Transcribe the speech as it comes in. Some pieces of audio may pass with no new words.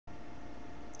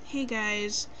Hey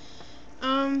guys.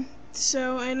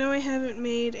 So I know I haven't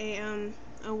made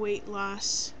a weight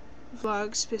loss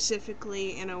vlog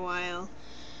specifically in a while.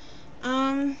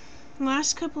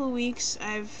 Last couple of weeks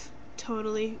I've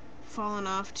totally fallen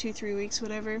off, 2-3 weeks,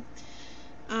 whatever.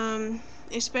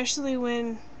 Especially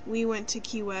when we went to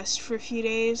Key West for a few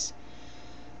days.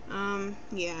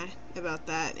 Yeah, about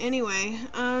that. Anyway,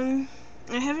 I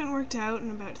haven't worked out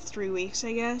in about 3 weeks,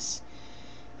 I guess.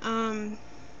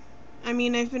 I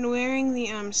mean, I've been wearing the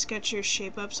Skechers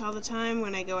shape-ups all the time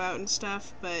when I go out and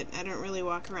stuff, but I don't really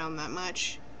walk around that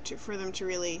much for them to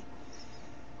really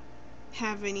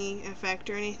have any effect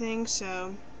or anything.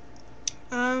 So,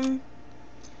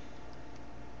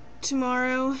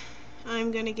 tomorrow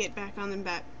I'm gonna get back on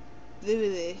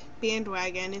the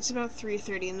bandwagon. It's about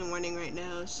 3:30 in the morning right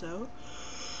now, so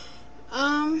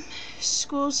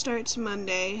school starts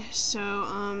Monday,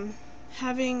 so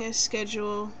having a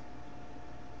schedule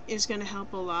is gonna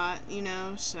help a lot,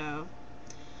 so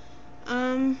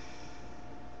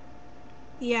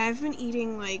yeah, I've been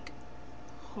eating like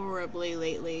horribly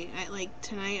lately.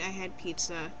 Tonight I had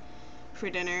pizza for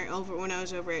dinner when I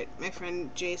was over at my friend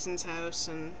Jason's house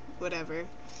and whatever.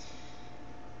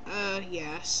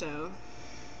 Yeah, so,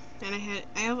 and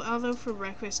although for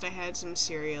breakfast I had some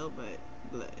cereal, but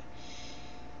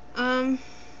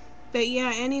but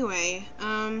yeah, anyway,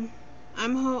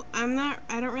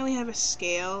 I don't really have a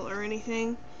scale or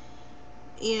anything,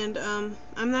 and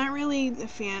I'm not really a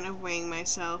fan of weighing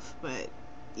myself, but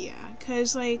yeah,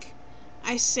 cause I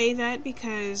say that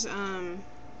because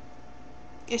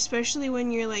especially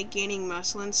when you're gaining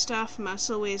muscle and stuff,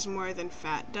 muscle weighs more than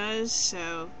fat does,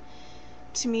 so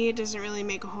to me it doesn't really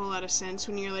make a whole lot of sense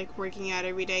when you're working out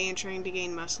every day and trying to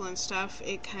gain muscle and stuff.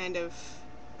 It kind of,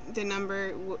 the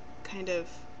number kind of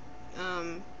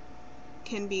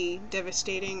can be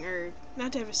devastating, or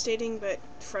not devastating, but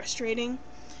frustrating.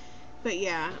 But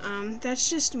yeah, that's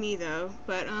just me though.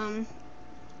 But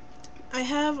I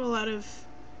have a lot of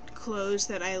clothes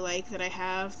that I like that I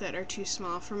have that are too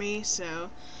small for me, so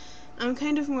I'm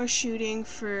kind of more shooting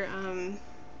for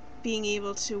being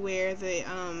able to wear the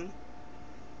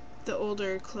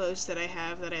older clothes that I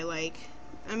have that I like.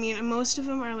 I mean, most of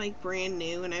them are brand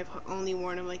new, and I've only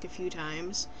worn them a few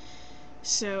times.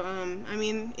 So I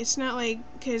mean, it's not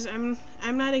because I'm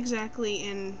not exactly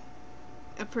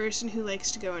a person who likes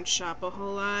to go and shop a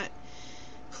whole lot.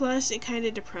 Plus, it kind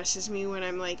of depresses me when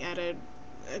I'm at a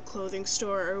clothing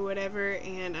store or whatever,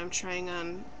 and I'm trying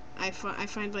on. I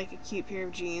find a cute pair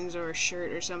of jeans or a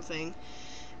shirt or something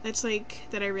that's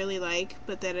that I really like,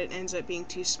 but that it ends up being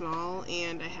too small,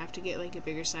 and I have to get a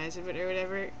bigger size of it or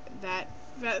whatever. That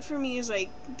for me is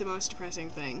the most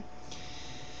depressing thing.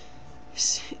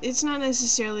 It's not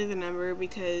necessarily the number,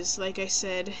 because like I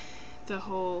said, the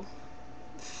whole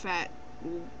fat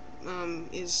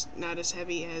is not as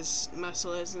heavy as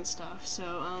muscle is and stuff.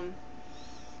 So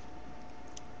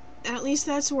at least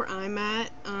that's where I'm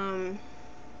at. I'm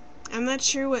not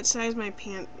sure what size my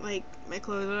my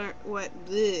clothes are.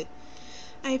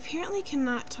 I apparently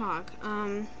cannot talk.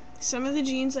 Some of the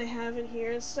jeans I have in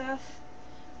here and stuff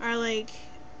are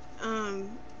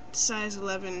size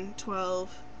 11,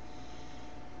 12,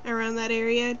 around that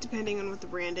area, depending on what the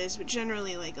brand is, but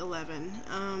generally 11.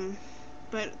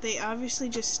 But they obviously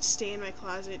just stay in my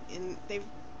closet, and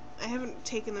I haven't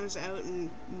taken those out in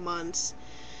months.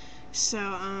 So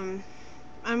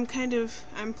I'm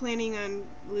planning on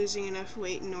losing enough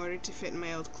weight in order to fit in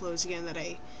my old clothes again that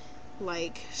I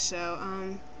like. So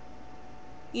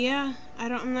yeah,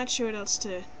 I'm not sure what else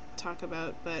to talk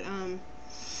about, but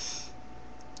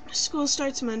school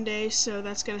starts Monday, so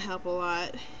that's gonna help a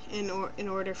lot in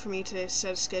order for me to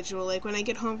set a schedule. When I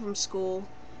get home from school,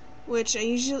 which I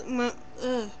usually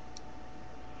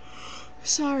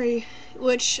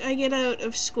which I get out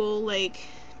of school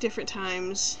different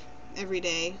times every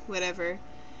day, whatever.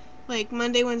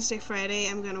 Monday, Wednesday, Friday,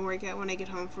 I'm gonna work out when I get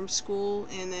home from school,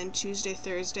 and then Tuesday,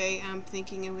 Thursday, I'm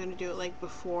thinking I'm gonna do it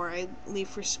before I leave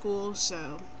for school.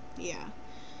 So yeah,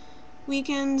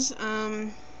 weekends,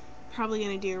 probably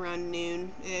gonna do around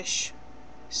noon-ish.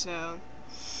 So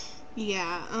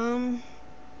yeah,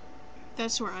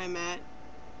 that's where I'm at.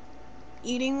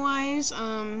 Eating wise,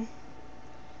 I'm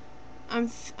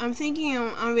thinking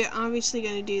I'm obviously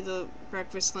gonna do the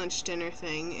breakfast, lunch, dinner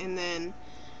thing, and then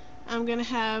I'm gonna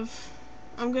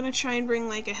try and bring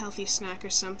a healthy snack or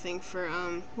something for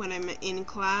when I'm in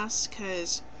class,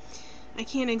 cause I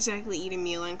can't exactly eat a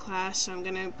meal in class, so I'm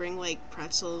gonna bring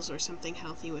pretzels or something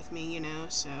healthy with me,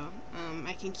 so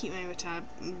I can keep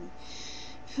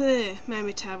my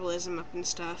metabolism up and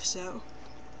stuff. So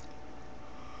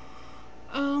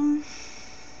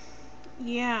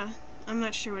yeah, I'm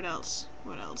not sure what else.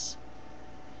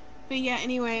 But yeah,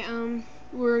 anyway,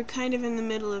 we're kind of in the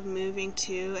middle of moving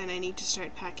too, and I need to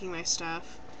start packing my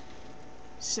stuff.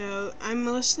 So I'm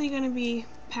mostly going to be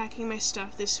packing my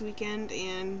stuff this weekend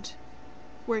and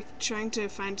trying to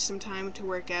find some time to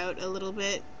work out a little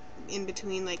bit in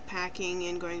between, like, packing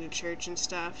and going to church and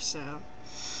stuff. So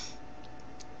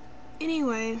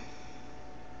anyway,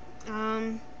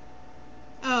 a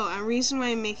reason why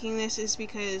I'm making this is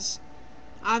because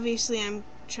obviously I'm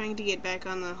trying to get back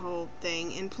on the whole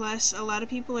thing, and plus a lot of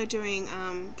people are doing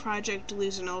Project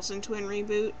Lose an Olsen Twin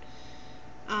Reboot,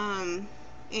 and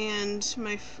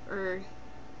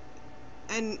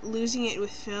Losing It with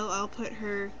Phil. I'll put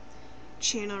her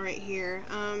channel right here.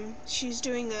 She's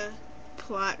doing a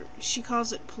plot. She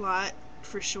calls it plot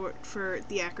for short, for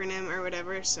the acronym or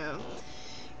whatever. So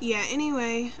yeah,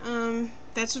 anyway,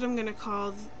 that's what I'm gonna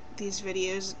call these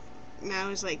videos now,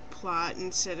 is like plot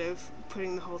instead of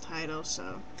putting the whole title.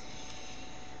 So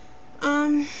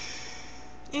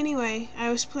anyway,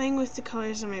 I was playing with the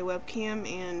colors on my webcam,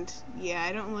 and yeah,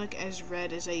 I don't look as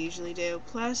red as I usually do.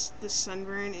 Plus the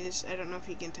sunburn is, I don't know if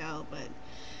you can tell, but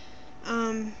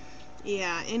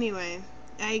yeah, anyway,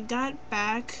 I got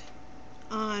back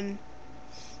on,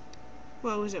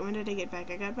 what was it, when did I get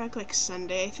back? I got back like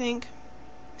Sunday, I think.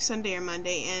 Sunday or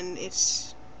Monday, and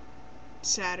it's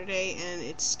Saturday, and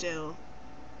it's still,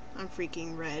 I'm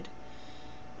freaking red.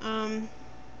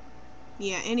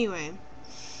 Yeah, anyway,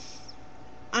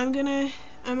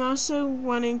 I'm also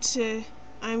wanting to,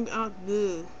 I'm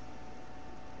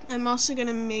also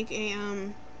gonna make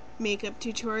a, makeup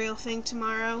tutorial thing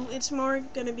tomorrow. It's more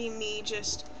gonna be me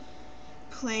just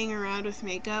playing around with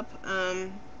makeup,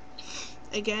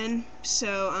 again.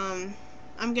 So,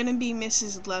 I'm gonna be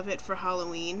Mrs. Lovett for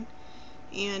Halloween,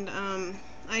 and,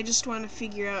 I just want to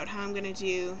figure out how I'm gonna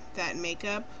do that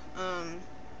makeup.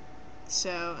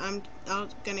 So I'm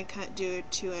gonna do a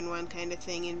 2-in-1 kind of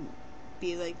thing and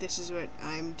be like, this is what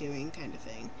I'm doing kind of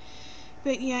thing.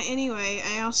 But yeah, anyway,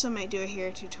 I also might do a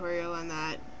hair tutorial on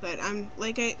that, but I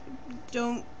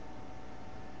don't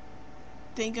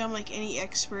think I'm like any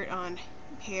expert on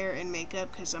hair and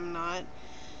makeup, because I'm not.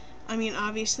 I mean,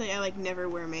 obviously I like never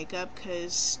wear makeup,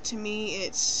 because to me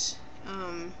it's,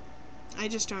 I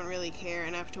just don't really care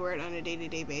enough to wear it on a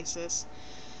day-to-day basis.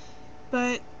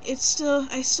 But I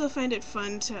still find it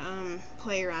fun to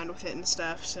play around with it and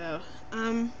stuff. So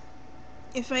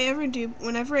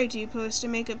whenever I do post a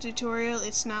makeup tutorial,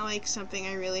 it's not like something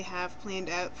I really have planned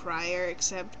out prior,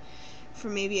 except for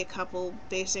maybe a couple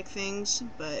basic things.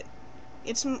 But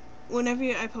it's, whenever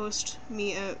I post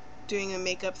me doing a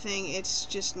makeup thing, it's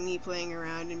just me playing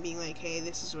around and being like, hey,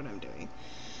 this is what I'm doing.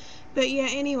 But yeah,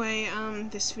 anyway,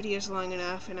 this video is long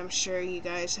enough, and I'm sure you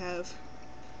guys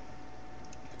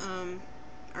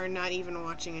are not even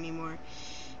watching anymore.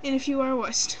 And if you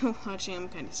are still watching, I'm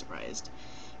kind of surprised.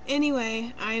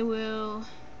 Anyway, I will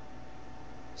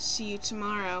see you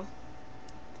tomorrow.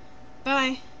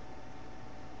 Bye!